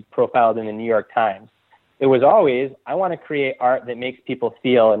want to be profiled in the New York Times. It was always, I want to create art that makes people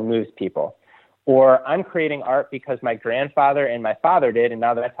feel and moves people. Or I'm creating art because my grandfather and my father did, and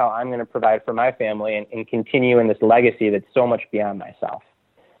now that's how I'm going to provide for my family and continue in this legacy that's so much beyond myself.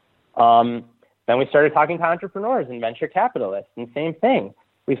 Then we started talking to entrepreneurs and venture capitalists, and same thing.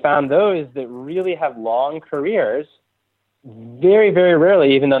 We found those that really have long careers. Very, very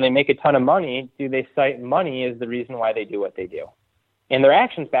rarely, even though they make a ton of money, do they cite money as the reason why they do what they do. And their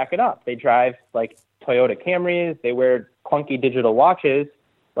actions back it up. They drive like Toyota Camrys, they wear clunky digital watches.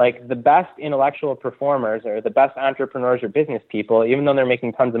 Like the best intellectual performers or the best entrepreneurs or business people, even though they're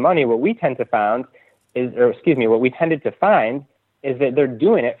making tons of money, what we tended to find is that they're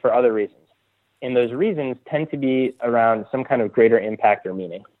doing it for other reasons. And those reasons tend to be around some kind of greater impact or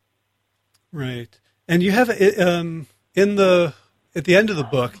meaning. Right. And you have at the end of the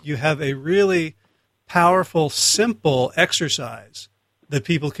book, you have a really powerful, simple exercise that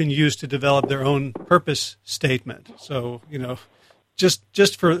people can use to develop their own purpose statement. So, you know,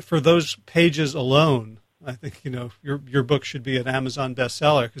 just for those pages alone, I think, you know, your book should be an Amazon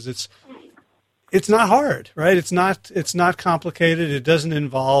bestseller because it's not hard, right? It's not complicated. It doesn't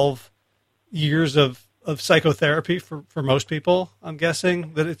involve years of psychotherapy for most people. I'm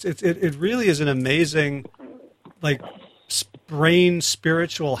guessing that it really is an amazing, like, brain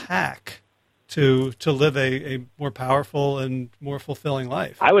spiritual hack to live a more powerful and more fulfilling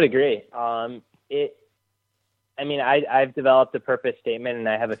life. I would agree. I mean, I've developed a purpose statement, and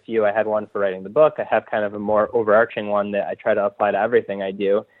I have a few. I had one for writing the book. I have kind of a more overarching one that I try to apply to everything I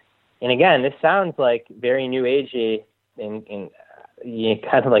do. And again, this sounds like very new agey and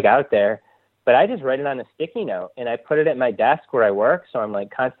kind of like out there, but I just write it on a sticky note and I put it at my desk where I work. So I'm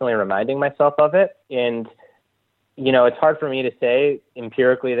like constantly reminding myself of it. And, you know, it's hard for me to say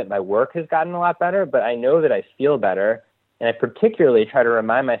empirically that my work has gotten a lot better, but I know that I feel better. And I particularly try to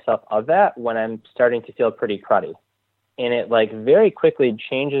remind myself of that when I'm starting to feel pretty cruddy. And it like very quickly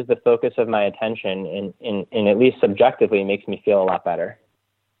changes the focus of my attention and at least subjectively makes me feel a lot better.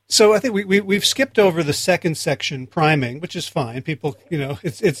 So I think we've skipped over the second section, priming, which is fine. People, you know,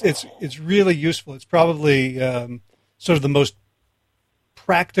 it's really useful. It's probably sort of the most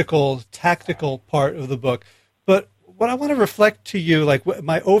practical, tactical part of the book. But what I want to reflect to you, like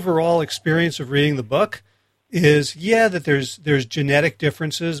my overall experience of reading the book, is that there's genetic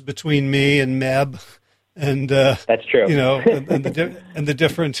differences between me and Meb, and that's true. You know, and the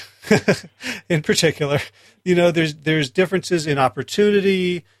different, in particular, you know, there's differences in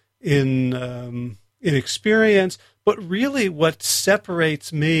opportunity, in experience, but really what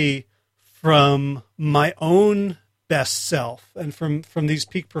separates me from my own best self and from these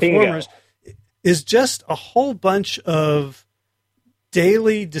peak performers is just a whole bunch of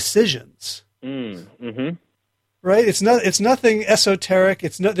daily decisions. Mm-hmm. Right? It's nothing esoteric.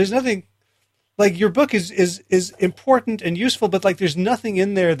 There's nothing like your book is important and useful, but like there's nothing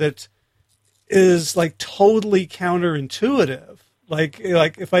in there that is like totally counterintuitive. Like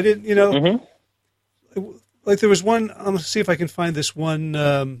if I didn't, you know, mm-hmm. like there was one. I'm gonna see if I can find this one,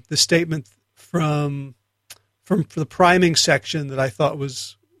 the statement from the priming section that I thought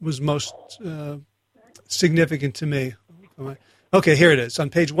was most significant to me. Okay, here it is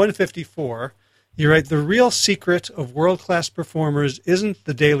on page 154. You write, the real secret of world-class performers isn't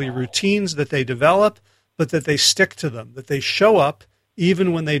the daily routines that they develop, but that they stick to them, that they show up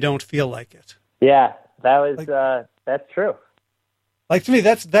even when they don't feel like it. Yeah, that was that's true. Like to me,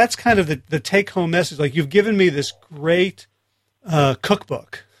 that's kind of the take-home message. Like you've given me this great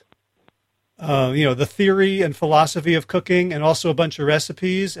cookbook, you know, the theory and philosophy of cooking, and also a bunch of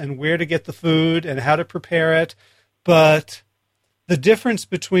recipes and where to get the food and how to prepare it, but the difference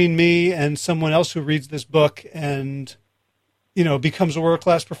between me and someone else who reads this book and, you know, becomes a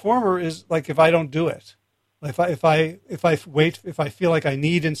world-class performer is like if I don't do it. If I feel like I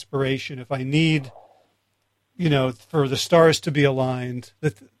need inspiration, if I need, you know, for the stars to be aligned,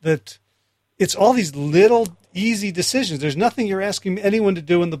 that it's all these little easy decisions. There's nothing you're asking anyone to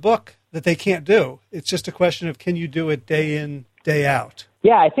do in the book that they can't do. It's just a question of can you do it day in, day out.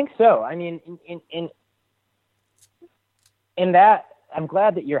 Yeah, I think so. I mean, in that, I'm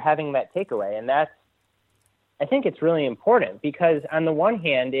glad that you're having that takeaway. And I think it's really important because on the one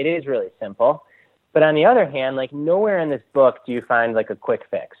hand, it is really simple. But on the other hand, like nowhere in this book do you find like a quick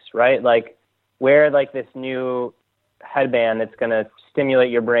fix, right? Like wear like this new headband that's going to stimulate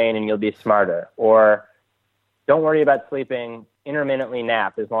your brain and you'll be smarter. Or don't worry about sleeping, intermittently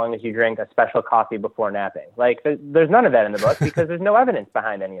nap as long as you drink a special coffee before napping. Like there's none of that in the book because there's no evidence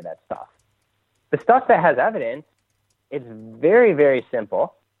behind any of that stuff. The stuff that has evidence, it's very, very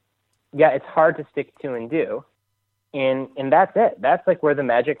simple. Yeah, it's hard to stick to and do. And that's it. That's like where the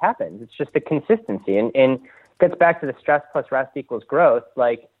magic happens. It's just the consistency. And gets back to the stress plus rest equals growth.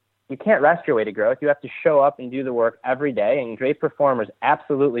 Like you can't rest your way to growth. You have to show up and do the work every day. And great performers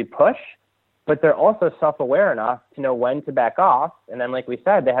absolutely push, but they're also self-aware enough to know when to back off. And then, like we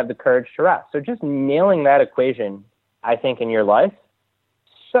said, they have the courage to rest. So just nailing that equation, I think, in your life,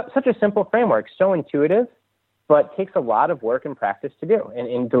 such a simple framework, so intuitive, but takes a lot of work and practice to do and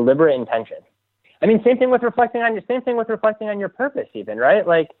in deliberate intention. I mean, same thing with reflecting on your purpose even, right?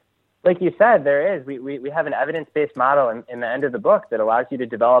 Like you said, we have an evidence-based model in the end of the book that allows you to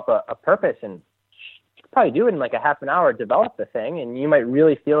develop a purpose, and you could probably do it in like a half an hour, develop the thing, and you might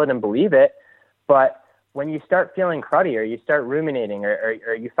really feel it and believe it. But when you start feeling cruddy or you start ruminating or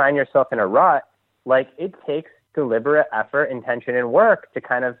you find yourself in a rut, like it takes deliberate effort, intention, and work to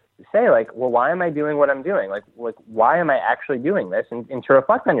kind of say like, well, why am I doing what I'm doing? Like why am I actually doing this? And to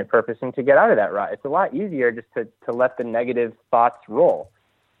reflect on your purpose and to get out of that rut. It's a lot easier just to let the negative thoughts roll.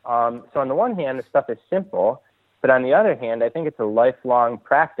 So on the one hand, the stuff is simple, but on the other hand, I think it's a lifelong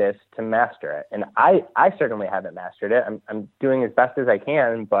practice to master it. And I certainly haven't mastered it. I'm doing as best as I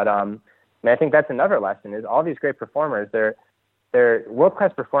can, but and I think that's another lesson is all these great performers, they're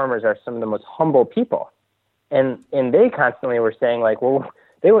world-class performers are some of the most humble people. And they constantly were saying like, well,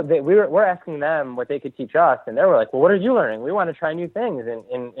 we're asking them what they could teach us, and they were like, well, what are you learning? We want to try new things,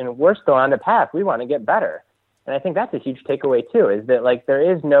 and we're still on the path. We want to get better. And I think that's a huge takeaway too, is that like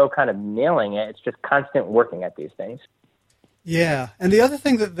there is no kind of nailing it. It's just constant working at these things. Yeah. And the other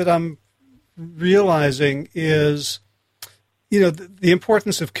thing that I'm realizing is, the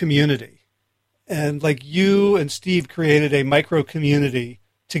importance of community. And like you and Steve created a micro community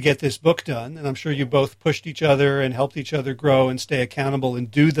to get this book done. And I'm sure you both pushed each other and helped each other grow and stay accountable and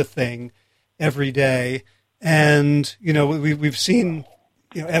do the thing every day. And, we've seen,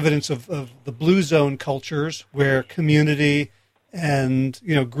 evidence of the blue zone cultures where community and,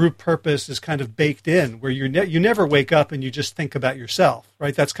 group purpose is kind of baked in, where you never wake up and you just think about yourself,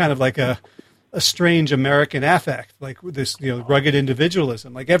 right? That's kind of like a strange American affect, like this, rugged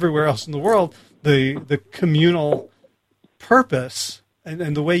individualism. Like everywhere else in the world, the communal purpose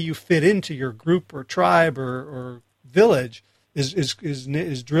and the way you fit into your group or tribe or village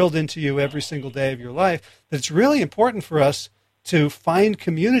is drilled into you every single day of your life. That it's really important for us to find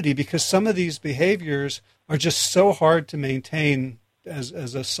community, because some of these behaviors are just so hard to maintain as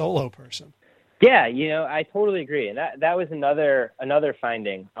a solo person. Yeah, I totally agree. And that was another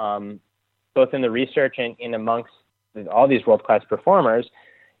finding, both in the research and in amongst all these world-class performers,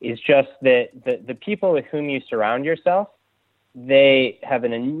 is just that the people with whom you surround yourself, they have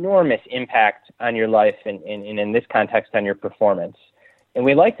an enormous impact on your life and in this context on your performance. And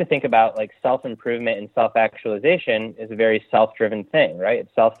we like to think about like self-improvement and self-actualization as a very self-driven thing, right?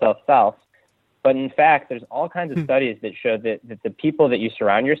 It's self. But in fact, there's all kinds of studies that show that the people that you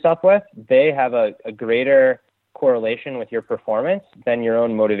surround yourself with, they have a greater correlation with your performance than your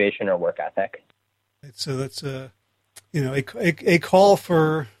own motivation or work ethic. So that's a call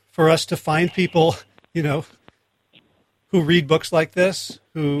for us to find people, who read books like this,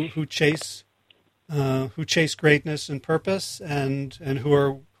 who chase greatness and purpose, and who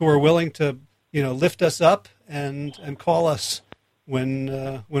are willing to lift us up and call us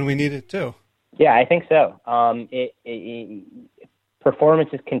when we need it too. Yeah, I think so. Performance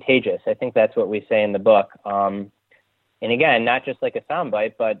is contagious. I think that's what we say in the book. And again, not just like a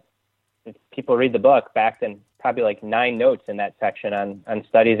soundbite, but if people read the book, backed in probably like 9 notes in that section on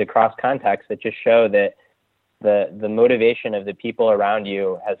studies across contexts that just show that the motivation of the people around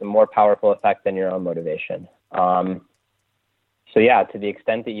you has a more powerful effect than your own motivation. So yeah, to the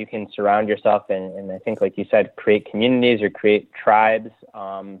extent that you can surround yourself and I think, like you said, create communities or create tribes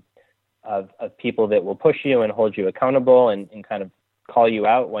of people that will push you and hold you accountable and kind of call you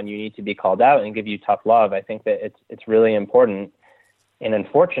out when you need to be called out and give you tough love, I think that it's really important. And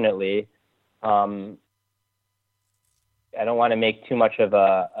unfortunately, I don't want to make too much of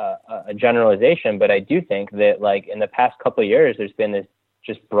a generalization, but I do think that like in the past couple of years, there's been this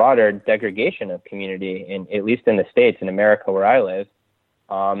just broader degradation of community, at least in the States, in America where I live.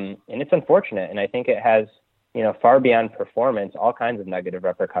 And it's unfortunate. And I think it has, far beyond performance, all kinds of negative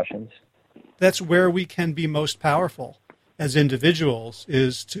repercussions. That's where we can be most powerful as individuals,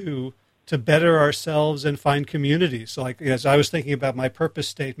 is to better ourselves and find community. So like, as I was thinking about my purpose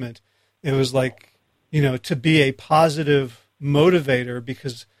statement, it was like, to be a positive motivator,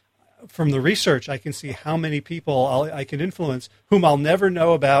 because from the research, I can see how many people I can influence whom I'll never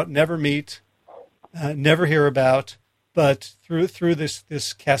know about, never meet, never hear about, but through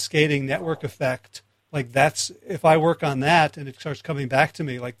this cascading network effect, like that's, if I work on that and it starts coming back to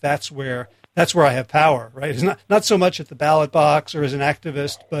me, like that's where I have power, right? It's not so much at the ballot box or as an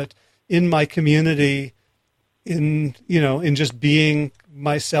activist, but in my community, in just being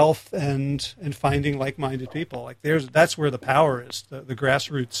myself and finding like-minded people. Like that's where the power is, the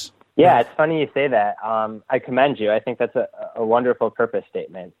grassroots. Yeah, it's funny you say that. I commend you. I think that's a wonderful purpose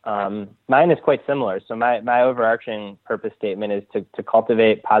statement. Mine is quite similar. So my overarching purpose statement is to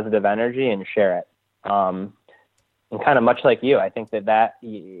cultivate positive energy and share it. And kind of much like you, I think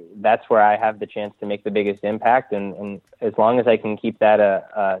that's where I have the chance to make the biggest impact. And as long as I can keep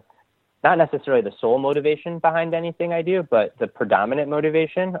that not necessarily the sole motivation behind anything I do, but the predominant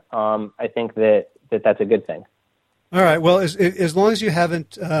motivation, I think that's a good thing. All right. Well, as long as you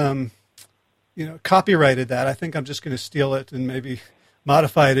haven't, copyrighted that, I think I'm just going to steal it and maybe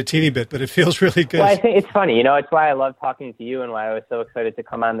modify it a teeny bit, but it feels really good. Well, I think it's funny. It's why I love talking to you and why I was so excited to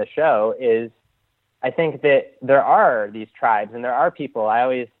come on the show is I think that there are these tribes and there are people. I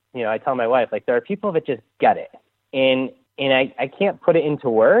always, I tell my wife, like, there are people that just get it. And I can't put it into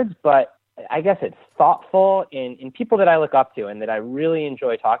words, but I guess it's thoughtful in people that I look up to and that I really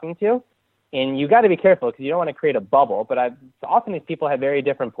enjoy talking to. And you got to be careful because you don't want to create a bubble. But often these people have very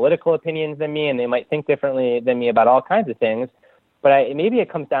different political opinions than me, and they might think differently than me about all kinds of things. But maybe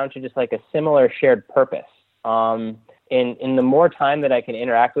it comes down to just like a similar shared purpose. In the more time that I can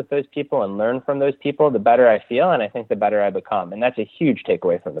interact with those people and learn from those people, the better I feel, and I think the better I become. And that's a huge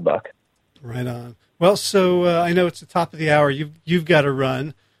takeaway from the book. Right on. Well, so I know it's the top of the hour. You've got to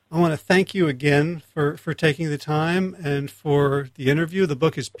run. I want to thank you again for taking the time and for the interview. The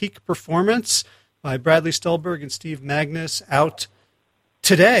book is Peak Performance by Bradley Stulberg and Steve Magness, out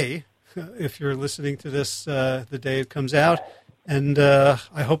today, if you're listening to this the day it comes out. And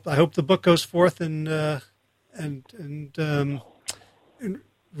I hope the book goes forth and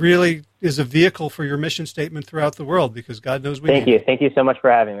really is a vehicle for your mission statement throughout the world, because God knows we need it. Thank you. Thank you so much for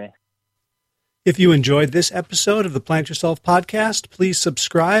having me. If you enjoyed this episode of the Plant Yourself podcast, please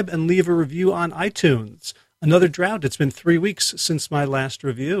subscribe and leave a review on iTunes. Another drought. It's been 3 weeks since my last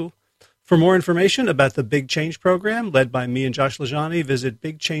review. For more information about the Big Change Program, led by me and Josh LaJaunie, visit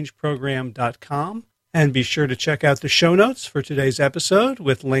bigchangeprogram.com. And be sure to check out the show notes for today's episode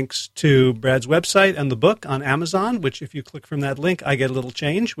with links to Brad's website and the book on Amazon, which if you click from that link, I get a little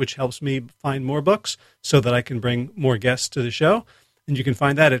change, which helps me find more books so that I can bring more guests to the show. And you can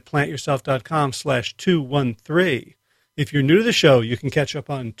find that at plantyourself.com/213. If you're new to the show, you can catch up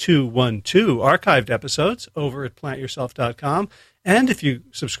on 212 archived episodes over at plantyourself.com. And if you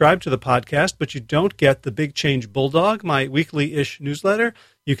subscribe to the podcast, but you don't get the Big Change Bulldog, my weekly-ish newsletter,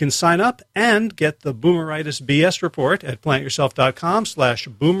 you can sign up and get the Boomeritis BS report at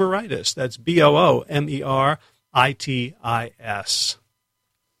plantyourself.com/boomeritis. That's BOOMERITIS.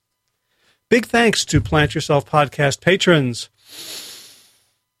 Big thanks to Plant Yourself podcast patrons: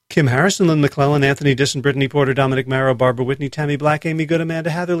 Kim Harrison, Lynn McClellan, Anthony Disson, Brittany Porter, Dominic Marrow, Barbara Whitney, Tammy Black, Amy Good, Amanda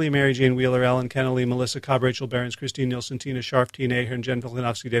Hatherley, Mary Jane Wheeler, Ellen Kennelly, Melissa Cobb, Rachel Behrens, Christine Nielsen, Tina Sharf, Tina Ahern, Jen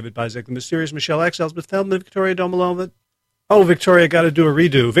Volkanovsky, David Bizek, The Mysterious Michelle X, Elspeth Feldman, Victoria Domalova. Oh, Victoria, got to do a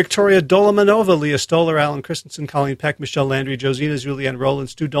redo. Victoria Dolomanova, Leah Stoller, Alan Christensen, Colleen Peck, Michelle Landry, Josina, Julianne Rowland,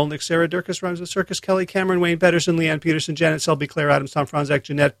 Stu Dolnick, Sarah Durkis, Rhymes with Circus, Kelly Cameron, Wayne Pedersen, Leanne Peterson, Janet Selby, Claire Adams, Tom Franzak,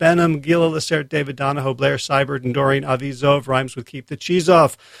 Jeanette Benham, Gila Lacerte, David Donahoe, Blair Seibert, and Doreen Avizov, Rhymes with Keep the Cheese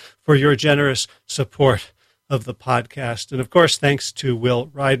Off, for your generous support of the podcast. And, of course, thanks to Will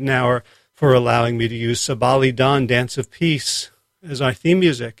Ridenauer for allowing me to use Sabali Dawn, Dance of Peace, as our theme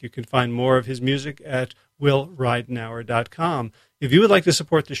music. You can find more of his music at willridenauer.com. If you would like to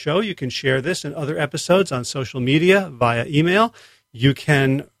support the show, you can share this and other episodes on social media via email. You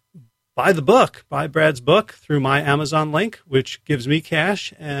can buy the book, buy Brad's book through my Amazon link, which gives me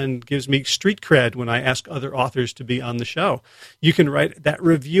cash and gives me street cred when I ask other authors to be on the show. You can write that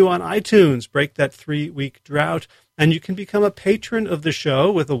review on iTunes, break that 3-week drought, and you can become a patron of the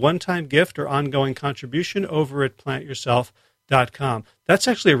show with a one-time gift or ongoing contribution over at plantyourself.com. That's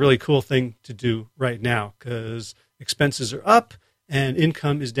actually a really cool thing to do right now because expenses are up and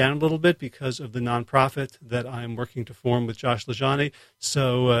income is down a little bit because of the nonprofit that I'm working to form with Josh LaJaunie.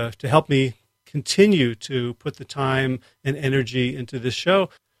 So to help me continue to put the time and energy into this show,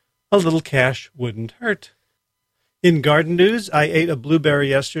 a little cash wouldn't hurt. In garden news, I ate a blueberry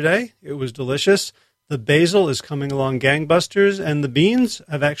yesterday. It was delicious. The basil is coming along gangbusters, and the beans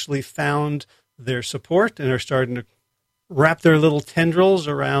have actually found their support and are starting to wrap their little tendrils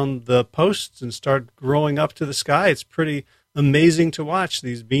around the posts and start growing up to the sky. It's pretty amazing to watch.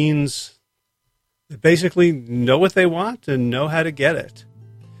 These beans, they basically know what they want and know how to get it.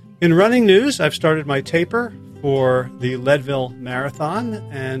 In running news, I've started my taper for the Leadville Marathon,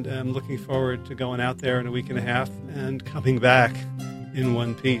 and I'm looking forward to going out there in a week and a half and coming back in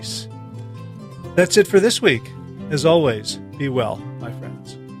one piece. That's it for this week. As always, be well, my